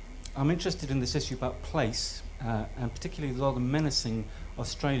 I'm interested in this issue about place, and particularly the rather menacing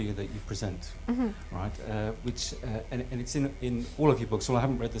Australia that you present, right? Which and it's in all of your books. Well, I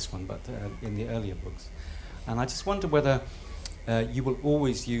haven't read this one, but in the earlier books. And I just wonder whether you will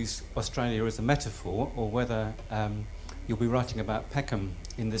always use Australia as a metaphor, or whether you'll be writing about Peckham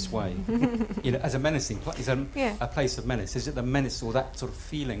in this way, as a menacing place, a place of menace. Is it the menace or that sort of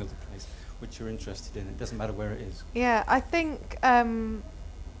feeling of the place which you're interested in? It doesn't matter where it is. Yeah, I think.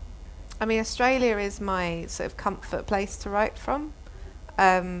 Australia is my sort of comfort place to write from,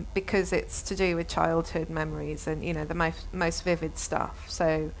 because it's to do with childhood memories and the most vivid stuff.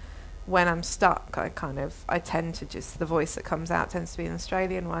 So when I'm stuck, I tend to just, the voice that comes out tends to be an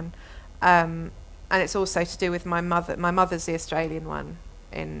Australian one, and it's also to do with my mother. My mother's the Australian one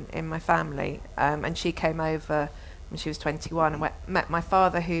in my family, and she came over when she was 21 and met my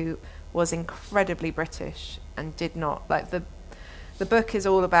father, who was incredibly British and did not like the. The book is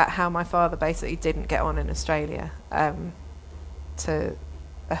all about how my father basically didn't get on in Australia, to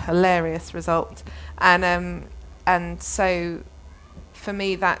a hilarious result, and so for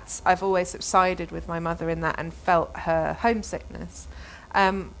me I've always sided with my mother in that and felt her homesickness,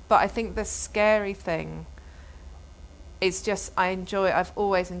 but I think the scary thing is just I've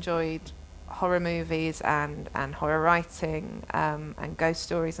always enjoyed horror movies and horror writing, and ghost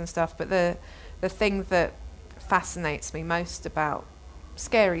stories and stuff, but the thing that fascinates me most about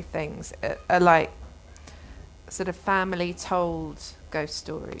scary things are like sort of family told ghost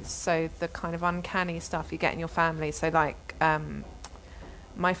stories, so the kind of uncanny stuff you get in your family. So like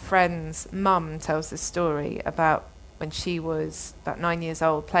my friend's mum tells this story about when she was about 9 years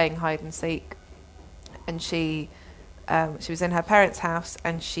old playing hide and seek, and she was in her parents' house,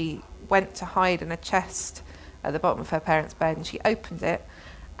 and she went to hide in a chest at the bottom of her parents' bed, and she opened it,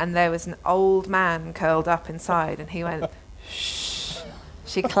 and there was an old man curled up inside, and he went, shh.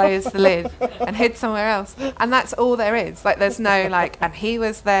 She closed the lid and hid somewhere else. And that's all there is. Like, there's no, and he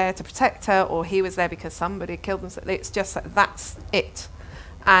was there to protect her, or he was there because somebody killed him. It's just that's it.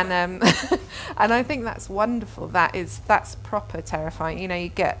 And and I think that's wonderful. That's proper terrifying. You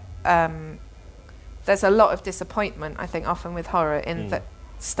get, there's a lot of disappointment, I think, often with horror, in that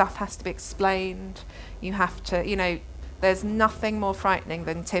stuff has to be explained. You have to, there's nothing more frightening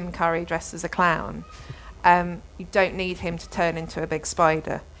than Tim Curry dressed as a clown. You don't need him to turn into a big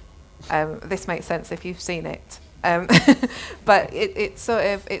spider. This makes sense if you've seen it. But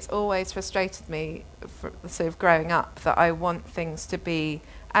it's always frustrated me, sort of growing up, that I want things to be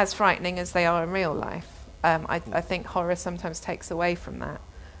as frightening as they are in real life. I think horror sometimes takes away from that.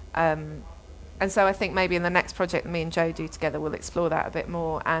 And so I think maybe in the next project that me and Jo do together, we'll explore that a bit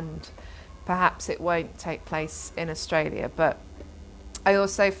more, and perhaps it won't take place in Australia, but I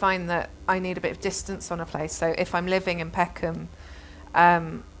also find that I need a bit of distance on a place. So if I'm living in Peckham,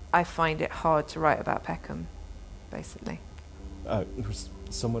 I find it hard to write about Peckham, basically. There was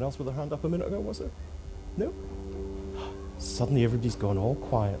someone else with their hand up a minute ago, was there? No? Suddenly everybody's gone all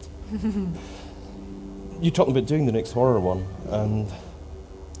quiet. You're talking about doing the next horror one, and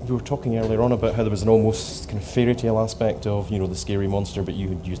you were talking earlier on about how there was an almost kind of fairy tale aspect of, the scary monster, but you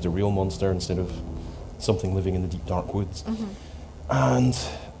had used a real monster instead of something living in the deep dark woods. And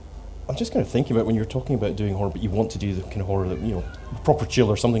I'm just kind of thinking about when you're talking about doing horror, but you want to do the kind of horror that, proper chill,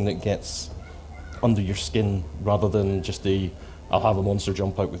 or something that gets under your skin, rather than just I'll have a monster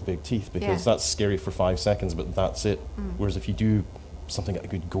jump out with big teeth, because that's scary for 5 seconds, but that's it. Whereas if you do something like a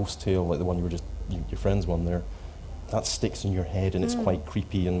good ghost tale, like the one your friend's one there, that sticks in your head, and it's quite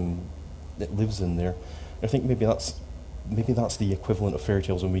creepy, and it lives in there. I think maybe that's the equivalent of fairy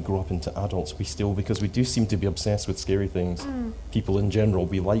tales when we grow up into adults. Because we do seem to be obsessed with scary things. People in general,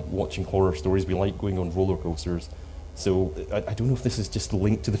 we like watching horror stories, we like going on roller coasters. So I don't know if this is just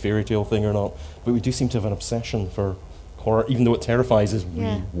linked to the fairy tale thing or not, but we do seem to have an obsession for horror, even though it terrifies us,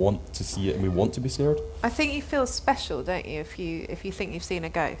 we want to see it and we want to be scared. I think you feel special, don't you, if you think you've seen a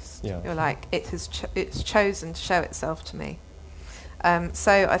ghost? Yeah. You're like, it's chosen to show itself to me.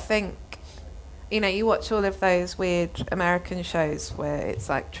 So I think, you watch all of those weird American shows where it's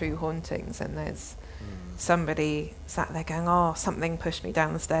like true hauntings, and there's somebody sat there going, "Oh, something pushed me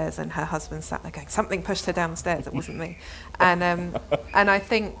down the stairs," and her husband sat there going, "Something pushed her down the stairs. It wasn't me." And I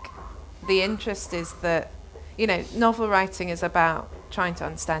think the interest is that, novel writing is about trying to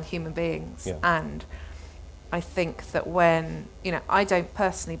understand human beings, and I think that when, I don't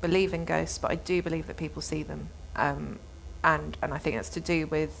personally believe in ghosts, but I do believe that people see them, and I think that's to do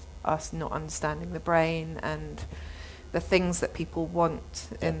with us not understanding the brain and the things that people want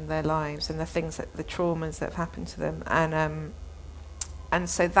in their lives, and the traumas that have happened to them, and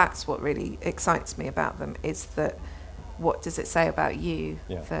so that's what really excites me about them, is that what does it say about you?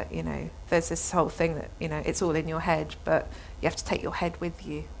 That there's this whole thing that it's all in your head, but you have to take your head with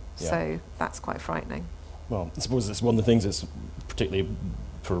you. So that's quite frightening. Well, I suppose it's one of the things that's particularly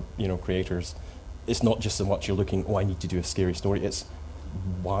for creators. It's not just so much you're looking, I need to do a scary story. It's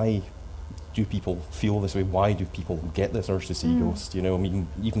why do people feel this way? Why do people get this urge to see ghosts?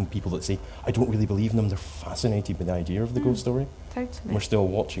 Even people that say, I don't really believe in them, they're fascinated by the idea of the ghost story. Totally. And we're still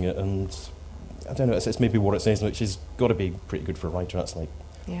watching it, and I don't know, it's maybe what it says, which has got to be pretty good for a writer. It's like,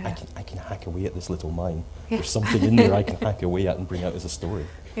 I can hack away at this little mine. There's something in there I can hack away at and bring out as a story.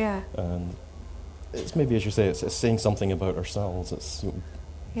 Yeah. And it's maybe, as you say, it's saying something about ourselves. It's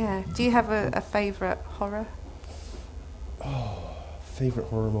Do you have a favourite horror? Favourite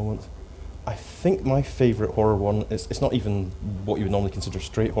horror moment? I think my favourite horror one is, it's not even what you would normally consider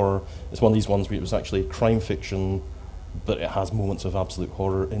straight horror. It's one of these ones where it was actually crime fiction, but it has moments of absolute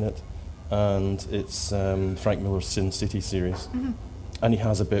horror in it. And it's Frank Miller's Sin City series. Mm-hmm. And he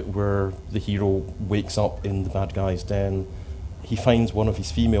has a bit where the hero wakes up in the bad guy's den. He finds one of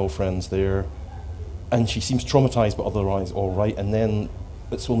his female friends there, and she seems traumatised but otherwise all right. And then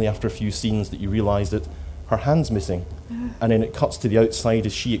it's only after a few scenes that you realise that her hand's missing. And then it cuts to the outside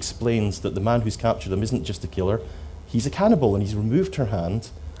as she explains that the man who's captured him isn't just a killer, he's a cannibal, and he's removed her hand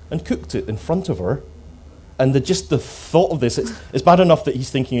and cooked it in front of her. And the thought of this, it's bad enough that he's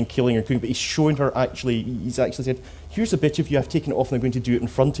thinking and killing her, but he's showing her he's actually said, here's a bit of you, I've taken it off and I'm going to do it in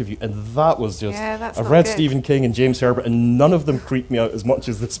front of you. And that was just, I've read Stephen King and James Herbert, and none of them creep me out as much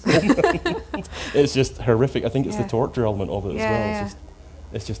as this moment. It's just horrific. I think it's the torture element of it as well.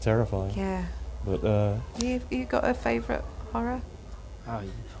 It's just terrifying. Yeah. But you got a favourite horror? Oh,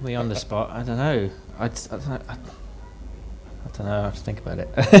 you put me on the spot. I don't know. I don't know. I have to think about it.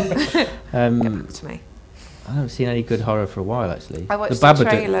 Get back to me. I haven't seen any good horror for a while, actually. I watched the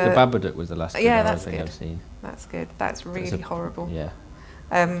trailer. The Babadook was the last thing I've seen. That's good. That's really horrible. Yeah.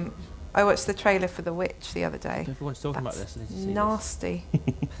 I watched the trailer for The Witch the other day. Everyone's talking about this. Nasty.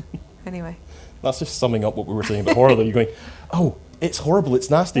 Anyway. That's just summing up what we were saying about horror, that you're going, oh, it's horrible,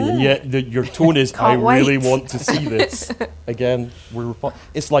 it's nasty, and yet your tone is, I really want to see this. Again,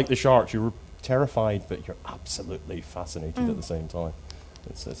 it's like The Sharks. You're terrified, but you're absolutely fascinated at the same time.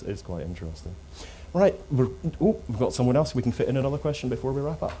 It's quite interesting. Right, we've got someone else. We can fit in another question before we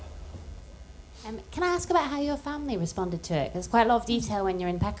wrap up. Can I ask about how your family responded to it? There's quite a lot of detail when you're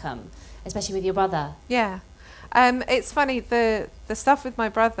in Peckham, especially with your brother. Yeah. It's funny, the stuff with my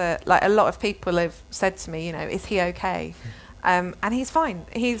brother, like a lot of people have said to me, is he okay? And he's fine.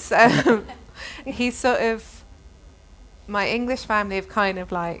 He's sort of, my English family have kind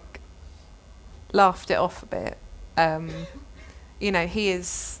of like laughed it off a bit. He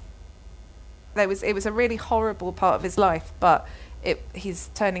is, it was a really horrible part of his life, but he's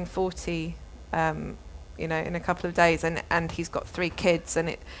turning 40, in a couple of days, and he's got 3 kids,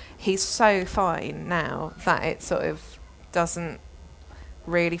 and he's so fine now that it sort of doesn't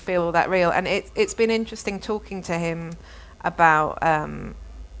really feel all that real. And it's been interesting talking to him about,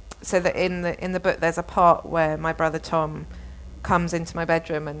 so that in the book there's a part where my brother Tom comes into my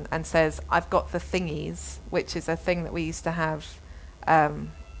bedroom and says, I've got the thingies, which is a thing that we used to have,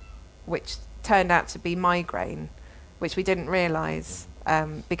 which turned out to be migraine, which we didn't realise,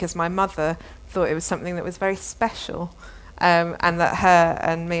 because my mother thought it was something that was very special, and that her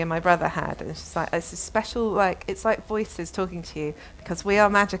and me and my brother had. And she's like, it's a special, like, it's like voices talking to you, because we are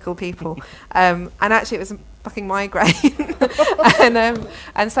magical people. And actually it was a fucking migraine.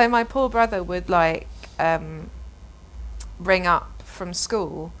 And so my poor brother would ring up from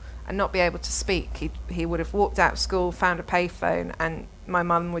school and not be able to speak. He would have walked out of school, found a payphone, and my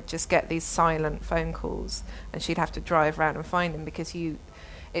mum would just get these silent phone calls, and she'd have to drive around and find him, because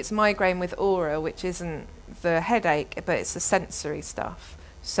it's migraine with aura, which isn't the headache, but it's the sensory stuff.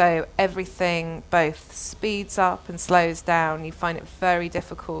 So everything both speeds up and slows down. You find it very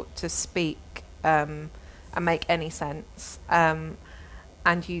difficult to speak and make any sense. And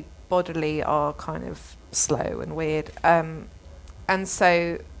you bodily are kind of slow and weird. And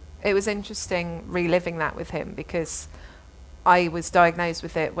so it was interesting reliving that with him, because I was diagnosed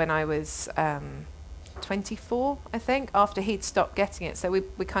with it when I was 24, I think, after he'd stopped getting it. So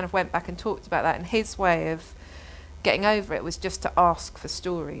we kind of went back and talked about that, and his way of getting over it was just to ask for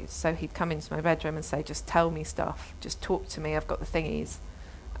stories. So he'd come into my bedroom and say, just tell me stuff, just talk to me, I've got the thingies.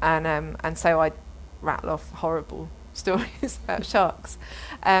 And so I'd rattle off horrible stories about sharks.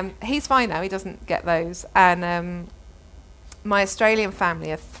 He's fine now, he doesn't get those. And my Australian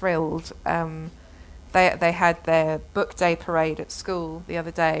family are thrilled. They had their book day parade at school the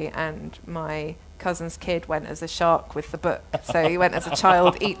other day, and my cousin's kid went as a shark with the book. So he went as a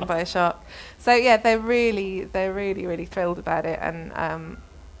child eaten by a shark. So yeah, they're really thrilled about it. And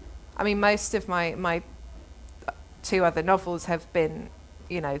I mean, most of my 2 other novels have been,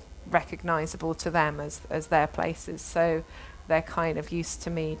 recognisable to them as their places. So they're kind of used to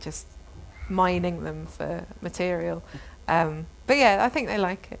me just mining them for material. But yeah, I think they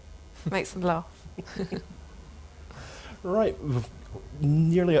like it. Makes them laugh. Right, we're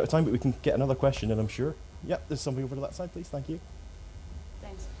nearly out of time, but we can get another question in, I'm sure. Yep, there's somebody over to that side, please. Thank you.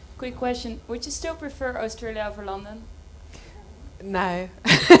 Thanks. Quick question. Would you still prefer Australia over London? No.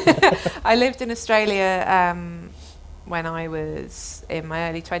 I lived in Australia when I was in my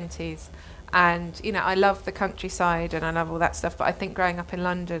early 20s. And, I love the countryside and I love all that stuff. But I think growing up in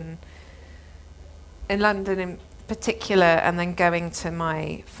London in particular, and then going to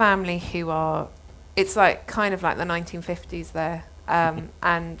my family who are, it's like kind of like the 1950s there.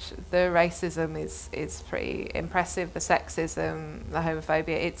 And the racism is pretty impressive, the sexism, the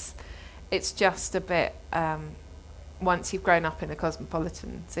homophobia. It's just a bit, once you've grown up in a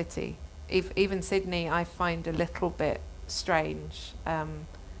cosmopolitan city, even Sydney I find a little bit strange,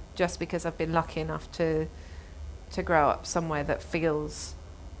 just because I've been lucky enough to grow up somewhere that feels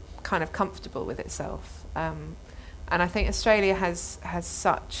kind of comfortable with itself. And I think Australia has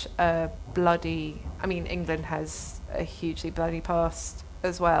such a bloody, England has a hugely bloody past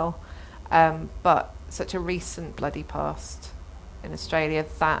as well, but such a recent bloody past in Australia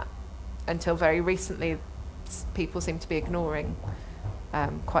that until very recently people seem to be ignoring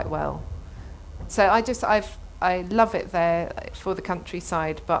quite well. So I love it there for the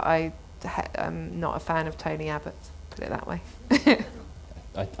countryside, but I'm not a fan of Tony Abbott, put it that way.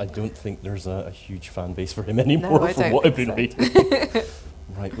 I don't think there's a huge fan base for him anymore, from what I've been reading.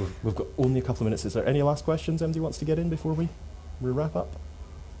 Right, we've got only a couple of minutes. Is there any last questions MD wants to get in before we wrap up?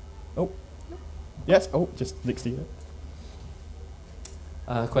 Oh, yes. Oh, just next to you.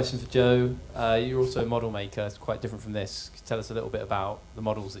 Question for Joe. You're also a model maker. It's quite different from this. Could you tell us a little bit about the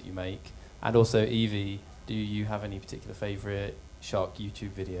models that you make? And also, Evie, do you have any particular favourite shark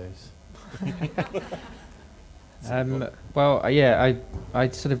YouTube videos? I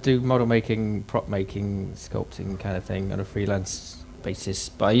sort of do model making, prop making, sculpting kind of thing on a freelance basis.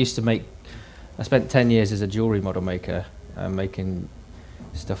 But I spent 10 years as a jewellery model maker, making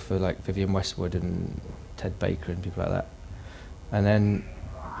stuff for like Vivienne Westwood and Ted Baker and people like that. And then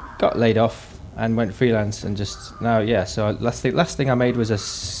got laid off and went freelance and just now, so last thing I made was a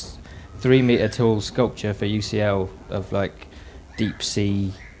 3 metre tall sculpture for UCL of like deep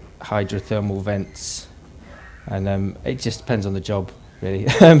sea hydrothermal vents. And it just depends on the job, really.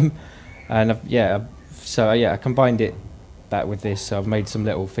 I combined that with this. So I've made some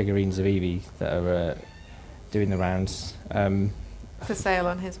little figurines of Evie that are doing the rounds. For sale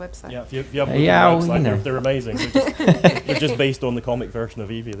on his website. Yeah, if you have a look at the website, they're amazing. They're just based on the comic version of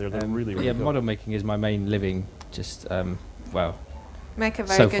Evie. They're really good. Model making is my main living. Just make a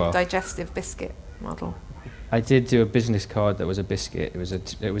very good digestive biscuit model. I did do a business card that was a biscuit.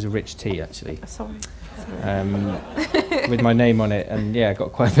 It was a rich tea actually. Sorry. With my name on it, and I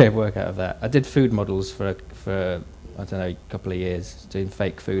got quite a bit of work out of that. I did food models for I don't know, a couple of years, doing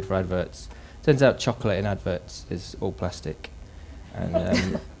fake food for adverts. Turns out chocolate in adverts is all plastic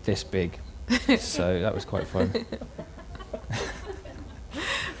and this big, so that was quite fun.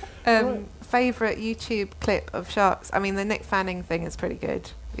 Favourite YouTube clip of sharks? The Nick Fanning thing is pretty good.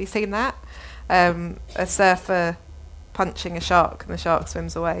 Have you seen that? A surfer punching a shark and the shark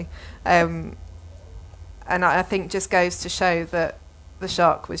swims away. And I think just goes to show that the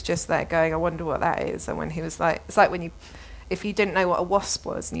shark was just there going, I wonder what that is. And when he was like, it's like if you didn't know what a wasp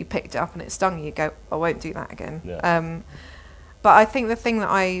was and you picked it up and it stung you, go, I won't do that again. Yeah. But I think the thing that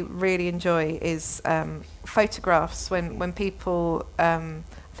I really enjoy is photographs. When people, I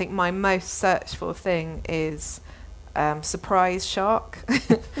think my most searched for thing is surprise shark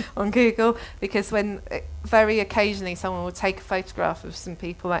on Google, because when very occasionally someone will take a photograph of some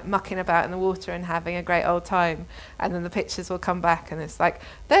people like mucking about in the water and having a great old time, and then the pictures will come back and it's like,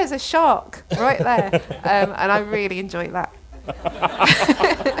 there's a shark right there. And I really enjoy that.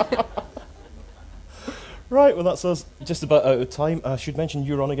 Right, well that's us just about out of time. I should mention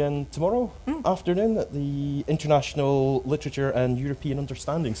you're on again tomorrow afternoon at the International Literature and European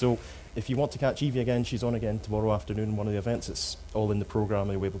Understanding. So if you want to catch Evie again, she's on again tomorrow afternoon in one of the events. It's all in the programme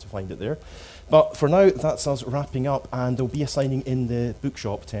and you'll be able to find it there. But for now, that's us wrapping up, and there'll be a signing in the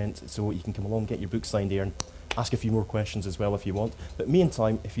bookshop tent, so you can come along, get your book signed there, and ask a few more questions as well if you want. But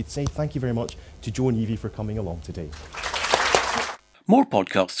meantime, if you'd say thank you very much to Jo and Evie for coming along today. More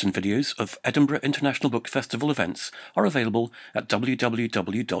podcasts and videos of Edinburgh International Book Festival events are available at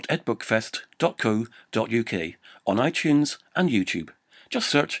www.edbookfest.co.uk on iTunes and YouTube. Just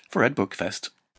search for Ed Book Fest.